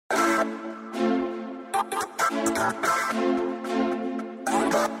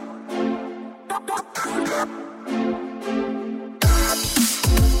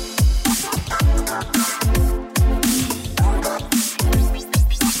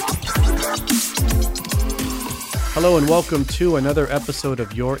Hello and welcome to another episode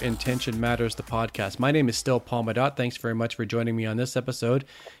of Your Intention Matters, the podcast. My name is still Paul Madot. Thanks very much for joining me on this episode.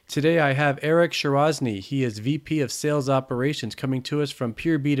 Today I have Eric Shirozny. He is VP of Sales Operations coming to us from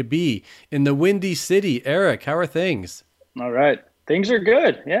Pure B2B in the Windy City. Eric, how are things? All right. Things are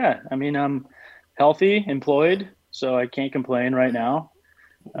good. Yeah. I mean, I'm healthy, employed, so I can't complain right now.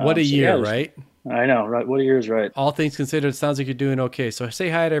 What a year, right? I know, right? What a year is right. All things considered, it sounds like you're doing okay. So say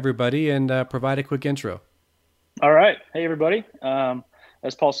hi to everybody and provide a quick intro. All right. Hey, everybody.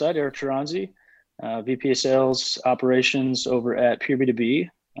 As Paul said, Eric Shirozny, VP of Sales Operations over at Pure B2B.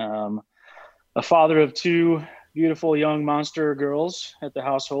 A father of two beautiful young monster girls at the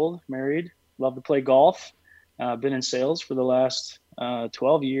household, married, love to play golf. Been in sales for the last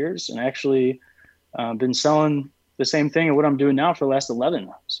 12 years and actually been selling the same thing of what I'm doing now for the last 11.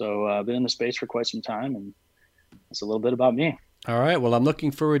 So I've been in the space for quite some time, and that's a little bit about me. All right. Well, I'm looking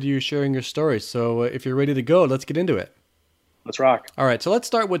forward to you sharing your story. So if you're ready to go, let's get into it. Let's rock. All right. So let's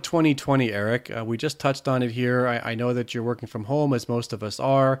start with 2020, Eric. We just touched on it here. I know that you're working from home, as most of us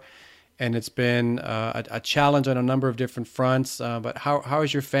are, and it's been a challenge on a number of different fronts. But how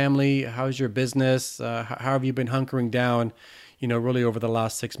is your family? How is your business? How have you been hunkering down, really over the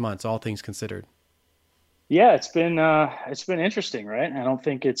last 6 months, all things considered? Yeah, it's been interesting, right? I don't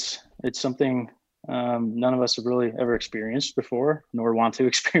think it's something none of us have really ever experienced before, nor want to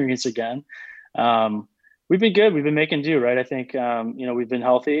experience again. We've been good. We've been making do, right? I think, we've been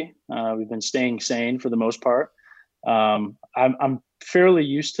healthy. We've been staying sane for the most part. I'm fairly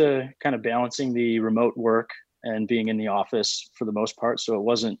used to kind of balancing the remote work and being in the office for the most part. So it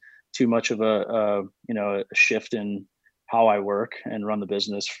wasn't too much of a shift in how I work and run the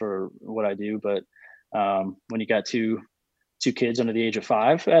business for what I do. But when you got two kids under the age of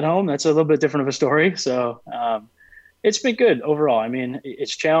 5 at home, that's a little bit different of a story. So it's been good overall. I mean,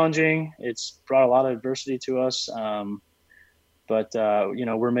 it's challenging. It's brought a lot of adversity to us. But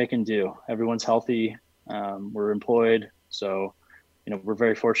we're making do. Everyone's healthy. We're employed. So, we're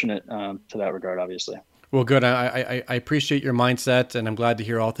very fortunate to that regard, obviously. Well, good. I appreciate your mindset, and I'm glad to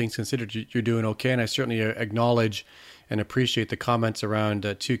hear all things considered you're doing okay. And I certainly acknowledge and appreciate the comments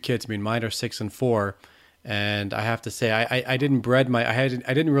around 2 kids. I mean, mine are 6 and 4. And I have to say, I didn't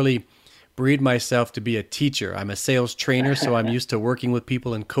really breed myself to be a teacher. I'm a sales trainer, so I'm used to working with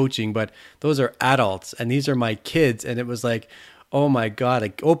people and coaching, but those are adults and these are my kids. And it was like, oh my God,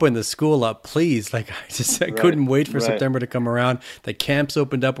 like, open the school up, please. Like I couldn't wait for September to come around. The camps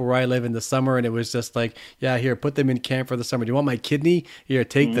opened up where I live in the summer, and it was just like, yeah, here, put them in camp for the summer. Do you want my kidney? Here,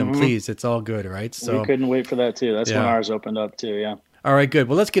 take them, please. It's all good, right? So we couldn't wait for that too. That's when ours opened up too, yeah. All right, good.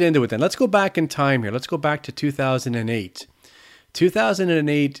 Well, let's get into it then. Let's go back in time here. Let's go back to 2008.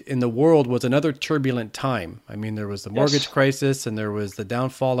 2008 in the world was another turbulent time. I mean, there was the mortgage crisis, and there was the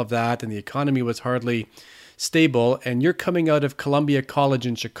downfall of that, and the economy was hardly stable. And you're coming out of Columbia College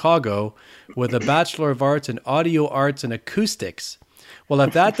in Chicago with a Bachelor of Arts in Audio Arts and Acoustics. Well,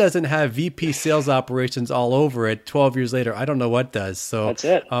 if that doesn't have VP Sales Operations all over it 12 years later, I don't know what does. So that's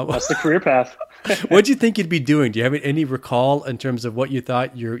it. That's the career path. What do you think you'd be doing? Do you have any recall in terms of what you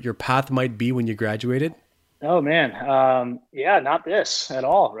thought your path might be when you graduated? Oh, man. Not this at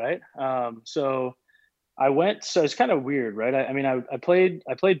all, right? So it's kind of weird, right? I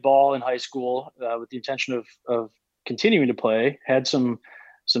played ball in high school with the intention of continuing to play, had some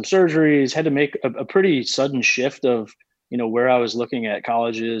surgeries, had to make a pretty sudden shift of, where I was looking at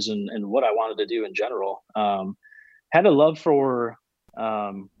colleges and what I wanted to do in general. Had a love for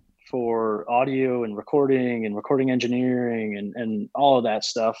audio and recording engineering and all of that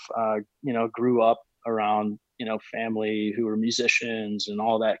stuff. Grew up around, family who were musicians and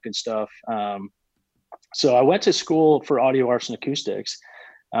all that good stuff. So I went to school for audio arts and acoustics,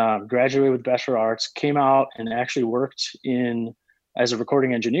 graduated with Bachelor of Arts, came out and actually worked as a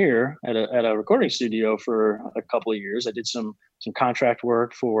recording engineer at a recording studio for a couple of years. I did some contract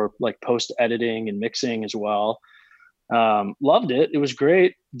work for like post editing and mixing as well. Loved it. It was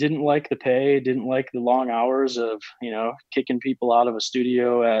great. Didn't like the pay, didn't like the long hours of, kicking people out of a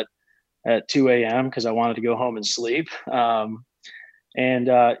studio at 2 a.m. because I wanted to go home and sleep. So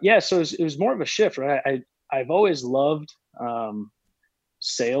it was more of a shift, right? I've always loved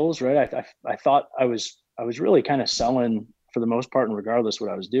sales, right? I thought I was really kind of selling for the most part, and regardless what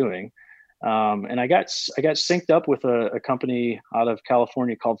I was doing. And I got synced up with a company out of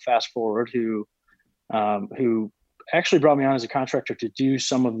California called Fast Forward, who actually brought me on as a contractor to do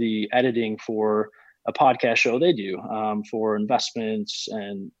some of the editing for a podcast show they do for investments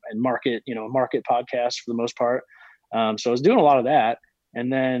and market, market podcasts for the most part. So I was doing a lot of that,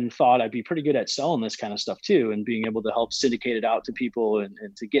 and then thought I'd be pretty good at selling this kind of stuff too, and being able to help syndicate it out to people and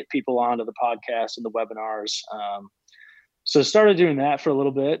to get people onto the podcast and the webinars. So started doing that for a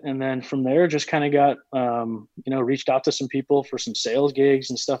little bit, and then from there just kind of got reached out to some people for some sales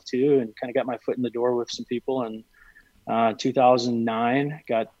gigs and stuff too, and kind of got my foot in the door with some people. And 2009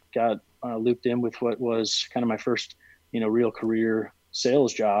 got looped in with what was kind of my first real career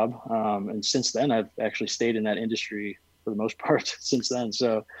sales job, and since then I've actually stayed in that industry for the most part since then.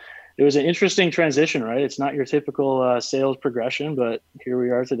 So it was an interesting transition, right? It's not your typical sales progression, but here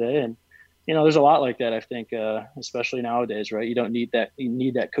we are today. And there's a lot like that, I think, especially nowadays, right? You don't need that. You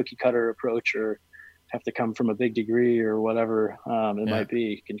need that cookie cutter approach or have to come from a big degree or whatever it might be.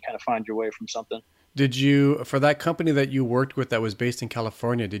 You can kind of find your way from something. Did you, for that company that you worked with that was based in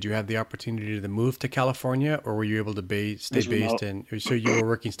California, did you have the opportunity to move to California, or were you able to stay based in? So you were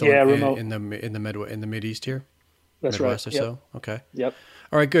working still in the Mideast here. That's Midwest right. Or so. Okay. Yep.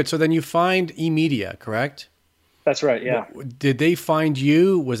 All right. Good. So then you find eMedia, correct? That's right. Yeah. Did they find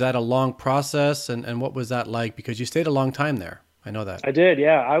you? Was that a long process? And what was that like? Because you stayed a long time there. I know that. I did.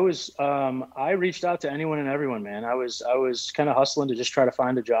 Yeah. I reached out to anyone and everyone, man. I was kind of hustling to just try to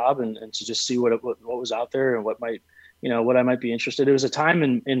find a job and to just see what was out there and what I might be interested. It was a time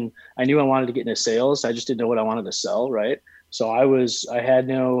in I knew I wanted to get into sales. I just didn't know what I wanted to sell. Right. So I had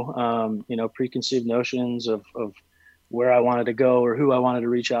no, preconceived notions of where I wanted to go or who I wanted to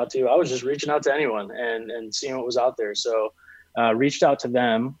reach out to. I was just reaching out to anyone and seeing what was out there. So reached out to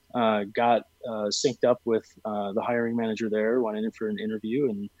them, got synced up with the hiring manager there, went in for an interview,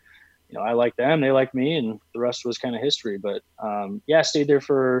 and I liked them, they liked me, and the rest was kind of history. But stayed there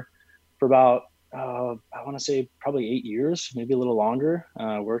for about I want to say probably 8 years, maybe a little longer.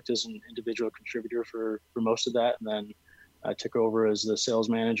 Worked as an individual contributor for most of that, and then I took over as the sales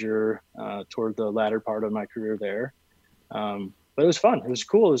manager toward the latter part of my career there. But it was fun. It was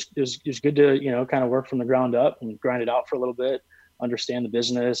cool. It was good to, kind of work from the ground up and grind it out for a little bit, understand the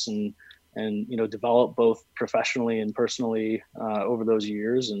business and develop both professionally and personally over those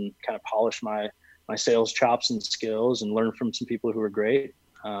years, and kind of polish my sales chops and skills and learn from some people who were great,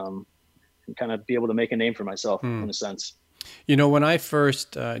 and kind of be able to make a name for myself in a sense. When I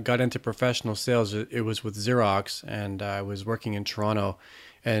first got into professional sales, it was with Xerox, and I was working in Toronto.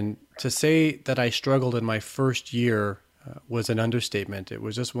 And to say that I struggled in my first year was an understatement. It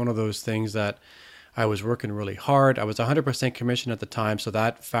was just one of those things that I was working really hard. I was 100% commission at the time, so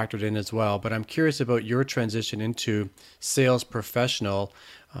that factored in as well. But I'm curious about your transition into sales professional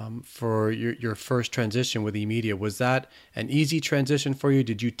for your first transition with eMedia. Was that an easy transition for you?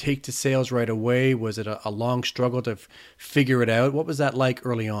 Did you take to sales right away? Was it a long struggle to figure it out? What was that like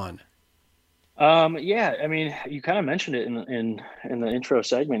early on? Yeah, I mean, you kind of mentioned it in the intro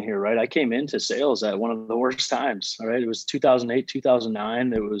segment here, right? I came into sales at one of the worst times, right? It was 2008,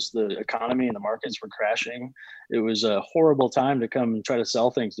 2009. It was the economy and the markets were crashing. It was a horrible time to come and try to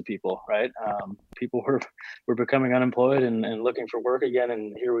sell things to people, right? People were becoming unemployed and looking for work again.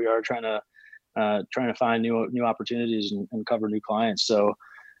 And here we are trying to find new opportunities and cover new clients. So,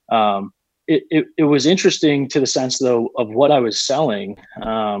 It was interesting to the sense, though, of what I was selling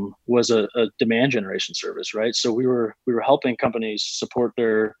was a demand generation service, right? So we were helping companies support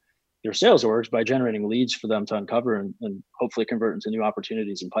their sales orgs by generating leads for them to uncover and hopefully convert into new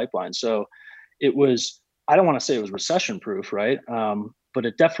opportunities and pipelines. So it was, I don't want to say it was recession proof, right? But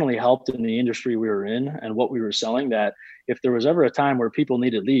it definitely helped in the industry we were in and what we were selling, that if there was ever a time where people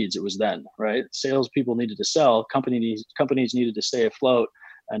needed leads, it was then, right? Salespeople needed to sell, companies needed to stay afloat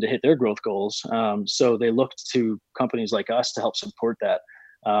and to hit their growth goals. So they looked to companies like us to help support that.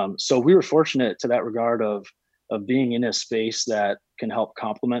 So we were fortunate to that regard of being in a space that can help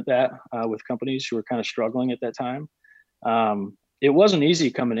complement that with companies who were kind of struggling at that time. It wasn't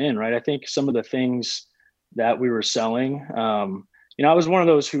easy coming in, right? I think some of the things that we were selling, I was one of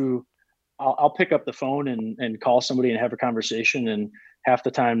those who I'll pick up the phone and call somebody and have a conversation, and half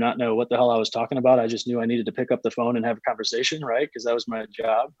the time not know what the hell I was talking about. I just knew I needed to pick up the phone and have a conversation, right? Because that was my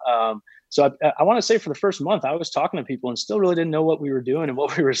job. So I want to say for the first month, I was talking to people and still really didn't know what we were doing and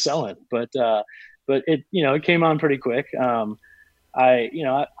what we were selling. But it, it came on pretty quick.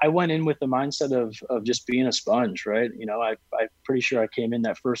 I went in with the mindset of just being a sponge, right? I'm pretty sure I came in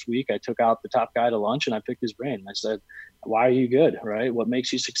that first week. I took out the top guy to lunch and I picked his brain. I said, "Why are you good, right? What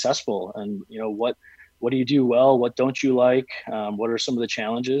makes you successful? And what do you do well? What don't you like? What are some of the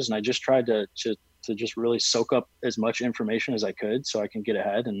challenges?" And I just tried to just really soak up as much information as I could so I can get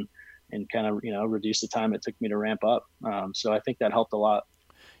ahead and and kind of, reduce the time it took me to ramp up. So I think that helped a lot.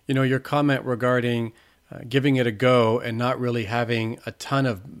 Your comment regarding giving it a go and not really having a ton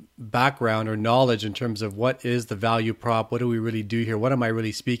of background or knowledge in terms of what is the value prop, what do we really do here, what am I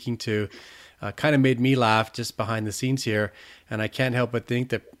really speaking to, kind of made me laugh just behind the scenes here. And I can't help but think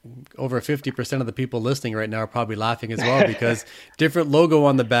that over 50% of the people listening right now are probably laughing as well, because different logo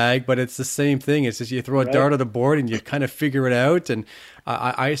on the bag, but it's the same thing. It's just you throw a dart at the board and you kind of figure it out. And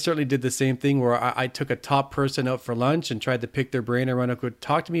I certainly did the same thing where I took a top person out for lunch and tried to pick their brain around,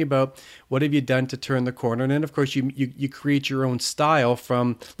 talk to me about what have you done to turn the corner. And then, of course, you create your own style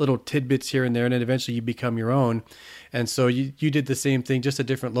from little tidbits here and there, and then eventually you become your own. And so you did the same thing, just a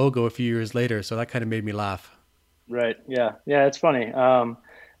different logo a few years later. So that kind of made me laugh. Right. Yeah. Yeah. It's funny.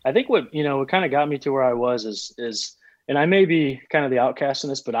 I think what kind of got me to where I was is, and I may be kind of the outcast in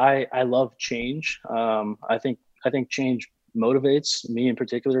this, but I love change. I think change motivates me in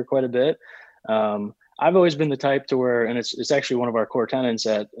particular quite a bit. I've always been the type to where, and it's actually one of our core tenets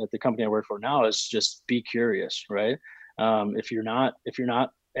at the company I work for now, is just be curious, right? If you're not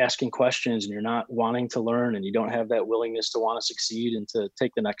asking questions and you're not wanting to learn and you don't have that willingness to want to succeed and to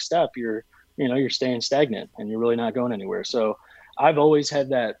take the next step, you're staying stagnant and you're really not going anywhere. So I've always had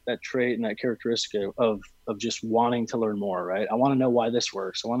that trait and that characteristic of just wanting to learn more, right? I want to know why this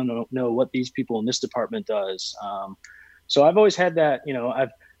works. I want to know what these people in this department does. So I've always had that,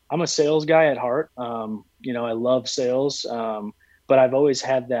 I'm a sales guy at heart. I love sales. But I've always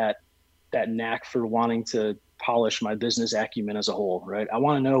had that knack for wanting to polish my business acumen as a whole, right? I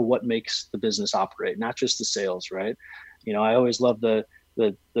want to know what makes the business operate, not just the sales, right? I always love the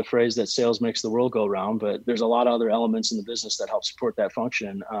phrase that sales makes the world go round, but there's a lot of other elements in the business that help support that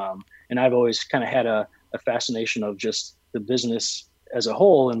function. And I've always kind of had a fascination of just the business as a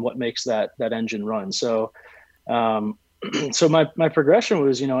whole and what makes that engine run. So, so my progression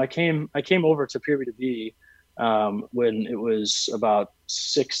was, I came over to PeerB2B when it was about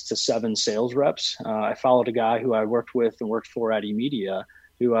 6 to 7 sales reps. I followed a guy who I worked with and worked for at eMedia,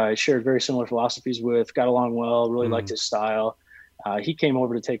 who I shared very similar philosophies with, got along well, really liked his style. He came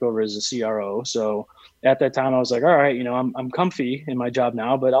over to take over as a CRO. So at that time I was like, all right, I'm comfy in my job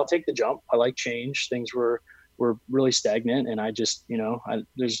now, but I'll take the jump. I like change. Things were really stagnant, and I just,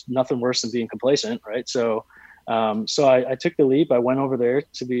 there's nothing worse than being complacent. Right. So I took the leap. I went over there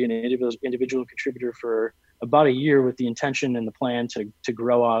to be an individual contributor for about a year with the intention and the plan to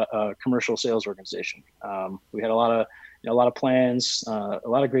grow a commercial sales organization. We had a lot of plans, a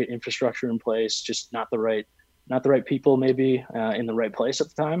lot of great infrastructure in place, just not the right people maybe in the right place at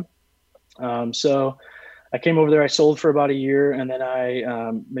the time. So I came over there, I sold for about a year, and then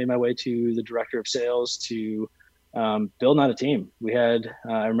I made my way to the director of sales to build out a team. We had,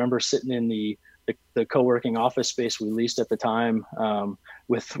 I remember sitting in the co-working office space we leased at the time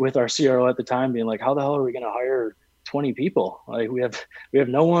with our CRO at the time being like, how the hell are we going to hire 20 people? Like we have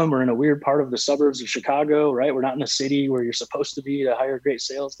no one. We're in a weird part of the suburbs of Chicago, right? We're not in a city where you're supposed to be to hire great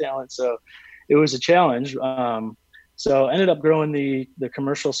sales talent. So it was a challenge. So I ended up growing the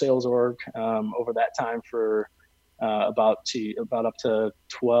commercial sales org over that time for about up to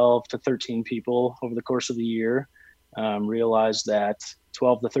 12 to 13 people over the course of the year. Realized that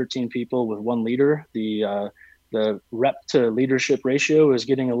 12 to 13 people with one leader, the rep to leadership ratio is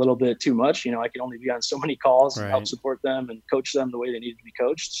getting a little bit too much. I can only be on so many calls and help support them and coach them the way they need to be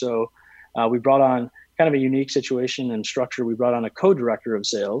coached. So we brought on kind of a unique situation and structure. We brought on a co-director of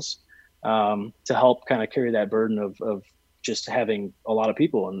sales to help kind of carry that burden of just having a lot of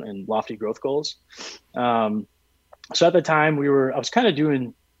people and lofty growth goals. So at the time I was kind of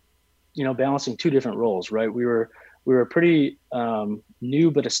doing, balancing two different roles, right? We were a pretty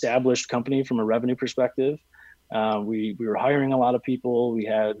new but established company from a revenue perspective. We were hiring a lot of people. We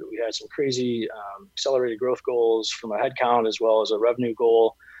had some crazy accelerated growth goals from a headcount as well as a revenue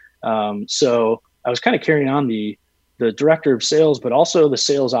goal. So I was kind of carrying on the director of sales, but also the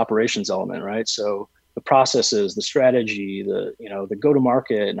sales operations element, right? So the processes, the strategy, the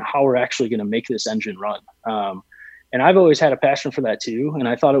go-to-market, and how we're actually going to make this engine run. And I've always had a passion for that too. And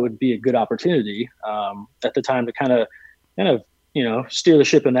I thought it would be a good opportunity at the time to kind of, steer the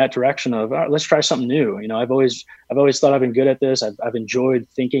ship in that direction of, all right, let's try something new. I've always thought I've been good at this. I've enjoyed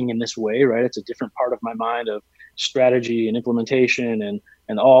thinking in this way, right? It's a different part of my mind of strategy and implementation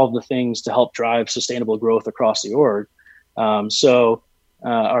and all of the things to help drive sustainable growth across the org. So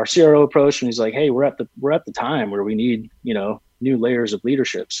our CRO approached and he's like, hey, we're at the time where we need, new layers of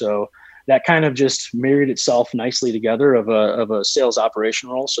leadership. So that kind of just married itself nicely together of a sales operation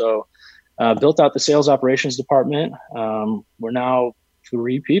role. So built out the sales operations department. We're now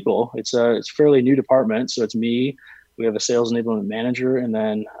 3 people. It's a fairly new department. So it's me. we have a sales enablement manager, and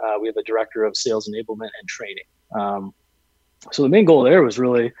then we have a director of sales enablement and training. So the main goal there was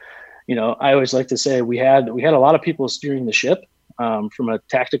really, I always like to say we had a lot of people steering the ship from a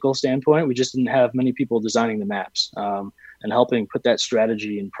tactical standpoint. We just didn't have many people designing the maps and helping put that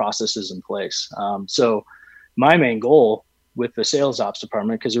strategy and processes in place. So my main goal with the sales ops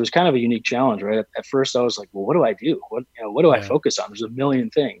department, because it was kind of a unique challenge, right? At first I was like, well, what do I do? What do I focus on? There's a million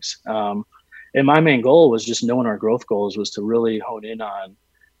things. And my main goal was just knowing our growth goals was to really hone in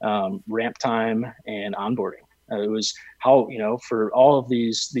on ramp time and onboarding. It was how, for all of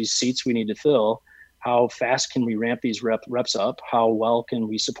these seats we need to fill, how fast can we ramp these reps up? How well can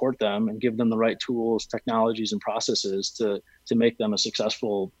we support them and give them the right tools, technologies, and processes to make them a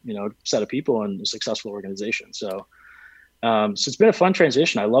successful, set of people and a successful organization. So it's been a fun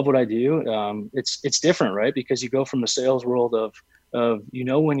transition. I love what I do. It's different, right? Because you go from the sales world of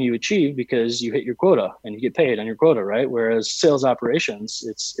when you achieve because you hit your quota and you get paid on your quota, right? Whereas sales operations,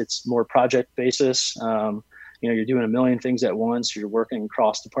 it's more project basis. You're doing a million things at once. You're working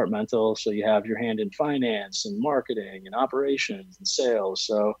cross-departmental, so you have your hand in finance and marketing and operations and sales.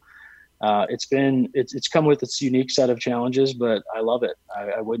 So it's come with its unique set of challenges, but I love it.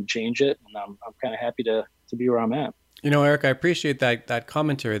 I wouldn't change it, and I'm kind of happy to be where I'm at. Eric, I appreciate that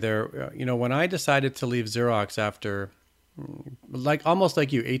commentary there. When I decided to leave Xerox after almost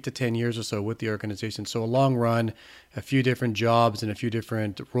like you, 8 to 10 years or so with the organization. So a long run, a few different jobs and a few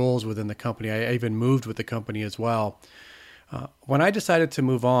different roles within the company. I even moved with the company as well. When I decided to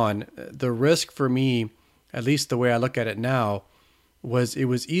move on, the risk for me, at least the way I look at it now, was it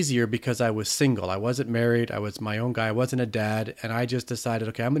was easier because I was single. I wasn't married. I was my own guy. I wasn't a dad. And I just decided,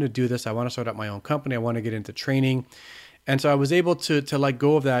 okay, I'm going to do this. I want to start up my own company. I want to get into training. And so I was able to let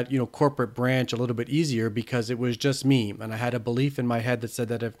go of that, corporate branch a little bit easier because it was just me. And I had a belief in my head that said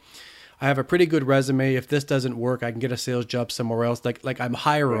that if I have a pretty good resume, if this doesn't work, I can get a sales job somewhere else. Like I'm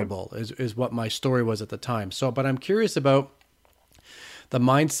hireable is what my story was at the time. So, but I'm curious about the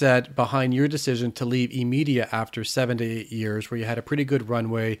mindset behind your decision to leave eMedia after 7 to 8 years, where you had a pretty good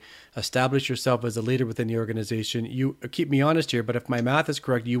runway, established yourself as a leader within the organization. You keep me honest here, but if my math is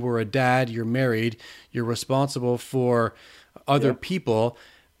correct, you were a dad, you're married, you're responsible for other people.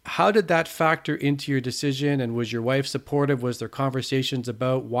 How did that factor into your decision? And was your wife supportive? Was there conversations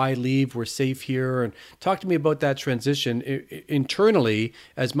about why leave? We're safe here. And talk to me about that transition internally,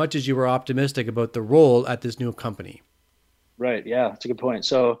 as much as you were optimistic about the role at this new company. Right. Yeah, that's a good point.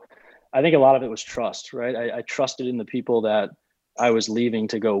 So I think a lot of it was trust, right? I trusted in the people that I was leaving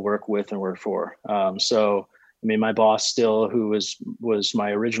to go work with and work for. My boss still, who was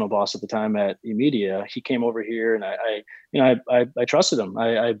my original boss at the time at eMedia, he came over here and I trusted him.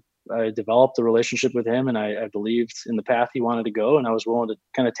 I developed a relationship with him and I believed in the path he wanted to go, and I was willing to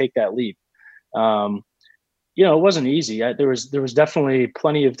kind of take that leap. It wasn't easy. There was definitely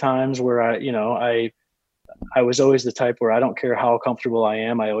plenty of times where I was always the type where I don't care how comfortable I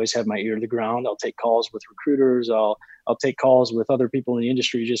am. I always have my ear to the ground. I'll take calls with recruiters. I'll take calls with other people in the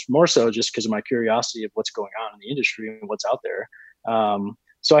industry, just more so just because of my curiosity of what's going on in the industry and what's out there.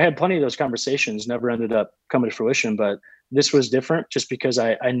 So I had plenty of those conversations, never ended up coming to fruition, but this was different just because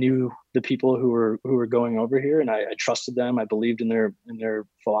I knew the people who were going over here, and I trusted them. I believed in their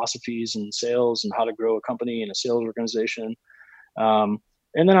philosophies and sales and how to grow a company and a sales organization.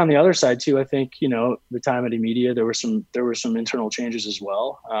 And then on the other side too, I think, the time at eMedia, there were some internal changes as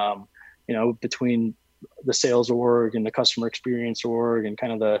well. Between the sales org and the customer experience org and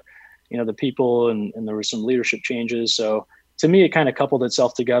kind of the people and there were some leadership changes. So to me, it kind of coupled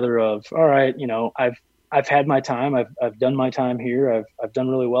itself together of, all right, I've had my time. I've done my time here. I've done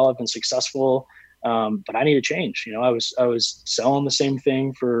really well. I've been successful. But I need to change. I was selling the same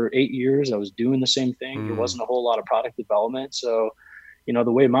thing for 8 years. I was doing the same thing. There wasn't a whole lot of product development. So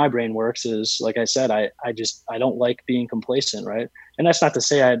the way my brain works is, like I said, I don't like being complacent, right? And that's not to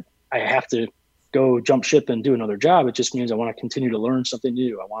say I have to go jump ship and do another job. It just means I want to continue to learn something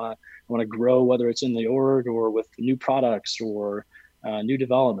new. I want to grow, whether it's in the org or with new products or new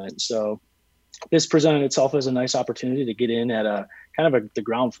development. So this presented itself as a nice opportunity to get in at a kind of the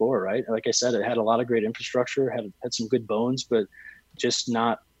ground floor, right? Like I said, it had a lot of great infrastructure, had some good bones, but just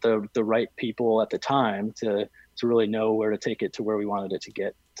not the right people at the time to really know where to take it to where we wanted it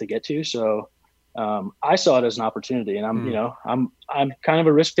to get to. So I saw it as an opportunity, and I'm kind of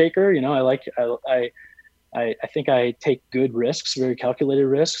a risk taker. I think I take good risks, very calculated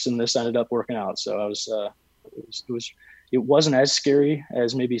risks, and this ended up working out. So it wasn't as scary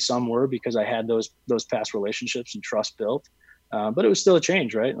as maybe some were because I had those past relationships and trust built. But it was still a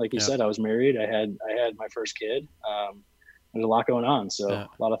change, right? Like you said, I was married. I had my first kid. There's a lot going on. So a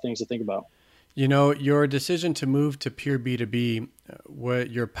lot of things to think about. You know, your decision to move to pure B2B,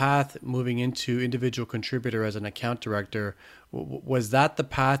 your path moving into individual contributor as an account director, was that the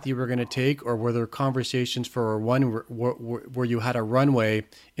path you were going to take, or were there conversations for where you had a runway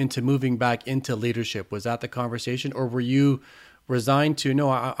into moving back into leadership? Was that the conversation, or were you resigned to, no,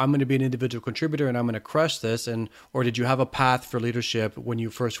 I'm going to be an individual contributor and I'm going to crush this, or did you have a path for leadership when you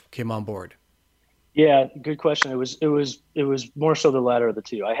first came on board? Yeah, good question. It was more so the latter of the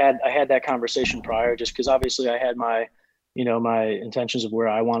two. I had that conversation prior, just because obviously I had my intentions of where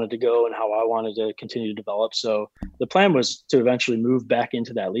I wanted to go and how I wanted to continue to develop. So the plan was to eventually move back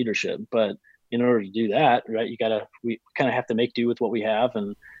into that leadership. But in order to do that, right, we kind of have to make do with what we have.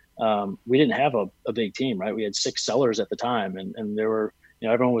 And we didn't have a big team, right? We had 6 sellers at the time, and there were,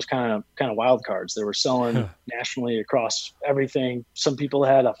 everyone was kind of wild cards. They were selling nationally across everything. Some people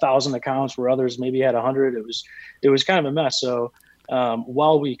had 1,000 accounts where others maybe had 100. It was kind of a mess. So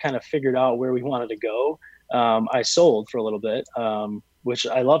while we kind of figured out where we wanted to go, I sold for a little bit, which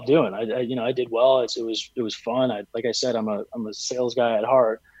I love doing. I did well. It was fun. Like I said, I'm a sales guy at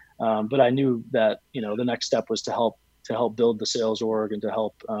heart, but I knew that the next step was to help build the sales org and to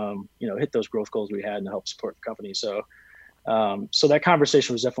help hit those growth goals we had and help support the company. So that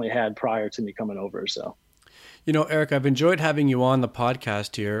conversation was definitely had prior to me coming over. So. Eric, I've enjoyed having you on the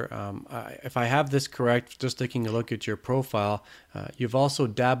podcast here. If I have this correct, just taking a look at your profile, you've also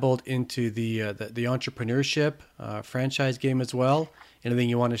dabbled into the entrepreneurship franchise game as well. Anything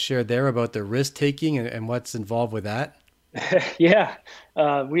you want to share there about the risk taking and what's involved with that? Yeah,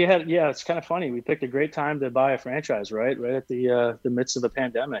 it's kind of funny. We picked a great time to buy a franchise, right at the midst of the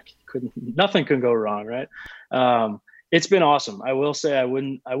pandemic. Nothing could go wrong, right? It's been awesome. I will say I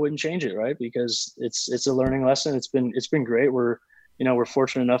wouldn't change it, right? Because it's a learning lesson. It's been great. We're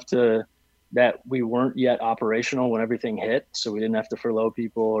fortunate enough that we weren't yet operational when everything hit, so we didn't have to furlough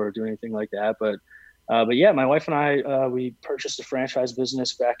people or do anything like that. But yeah, my wife and I we purchased a franchise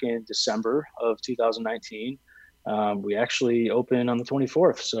business back in December of 2019. We actually opened on the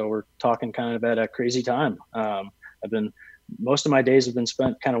 24th, so we're talking kind of at a crazy time. Most of my days have been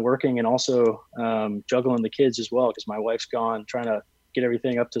spent kind of working and also juggling the kids as well, because my wife's gone trying to get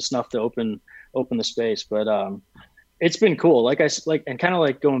everything up to snuff to open the space. But it's been cool. And kind of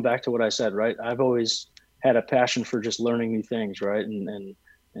like going back to what I said, right? I've always had a passion for just learning new things, right? And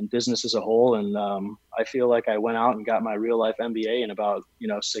business as a whole. And I feel like I went out and got my real life MBA in about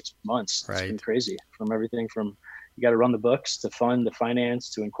 6 months. Right. It's been crazy, from everything from you got to run the books to fund the finance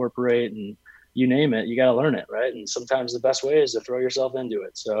to incorporate, and you name it, you got to learn it, right? And sometimes the best way is to throw yourself into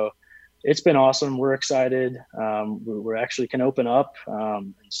it. So it's been awesome. We're excited. We're actually can open up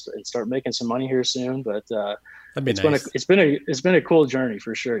and start making some money here soon. But that'd be nice. It's been a cool journey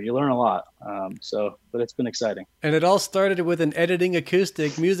for sure. You learn a lot. But it's been exciting. And it all started with an editing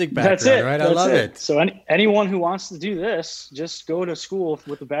acoustic music background. That's it. Right? I love it. So anyone who wants to do this, just go to school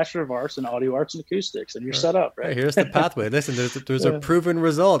with a Bachelor of Arts in Audio Arts and Acoustics, and you're set up. Right. Here's the pathway. Listen, there's a proven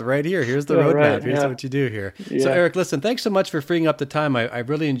result right here. Here's the roadmap. Right. Here's what you do here. Yeah. So Eric, listen, thanks so much for freeing up the time. I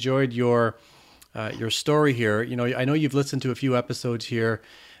really enjoyed your story here. I know you've listened to a few episodes here.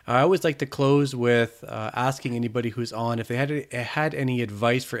 I always like to close with asking anybody who's on if they had any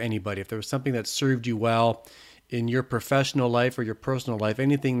advice for anybody, if there was something that served you well in your professional life or your personal life,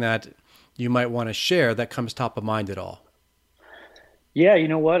 anything that you might want to share that comes top of mind at all. Yeah, you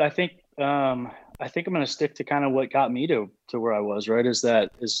know what? I think I'm going to stick to kind of what got me to where I was. Right,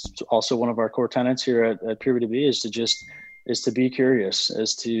 is also one of our core tenets here at Pure B2B is to be curious,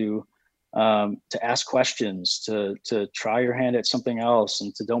 to ask questions, to try your hand at something else,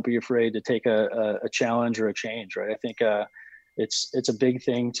 and to don't be afraid to take a challenge or a change. Right. I think it's a big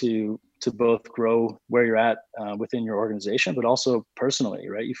thing to both grow where you're at within your organization, but also personally.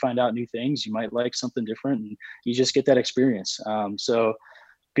 Right. You find out new things. You might like something different, and you just get that experience. So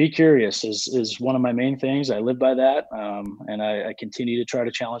be curious is one of my main things. I live by that. And I continue to try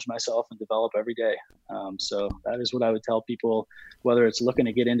to challenge myself and develop every day. So that is what I would tell people, whether it's looking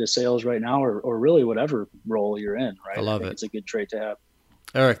to get into sales right now or really whatever role you're in, right? I love it. It's a good trait to have.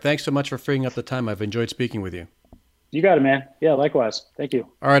 Eric, thanks so much for freeing up the time. I've enjoyed speaking with you. You got it, man. Yeah, likewise. Thank you.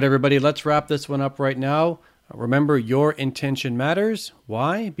 All right, everybody, let's wrap this one up right now. Remember, your intention matters.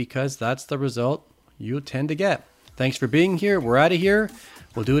 Why? Because that's the result you tend to get. Thanks for being here. We're out of here.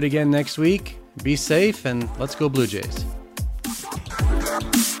 We'll do it again next week. Be safe, and let's go Blue Jays.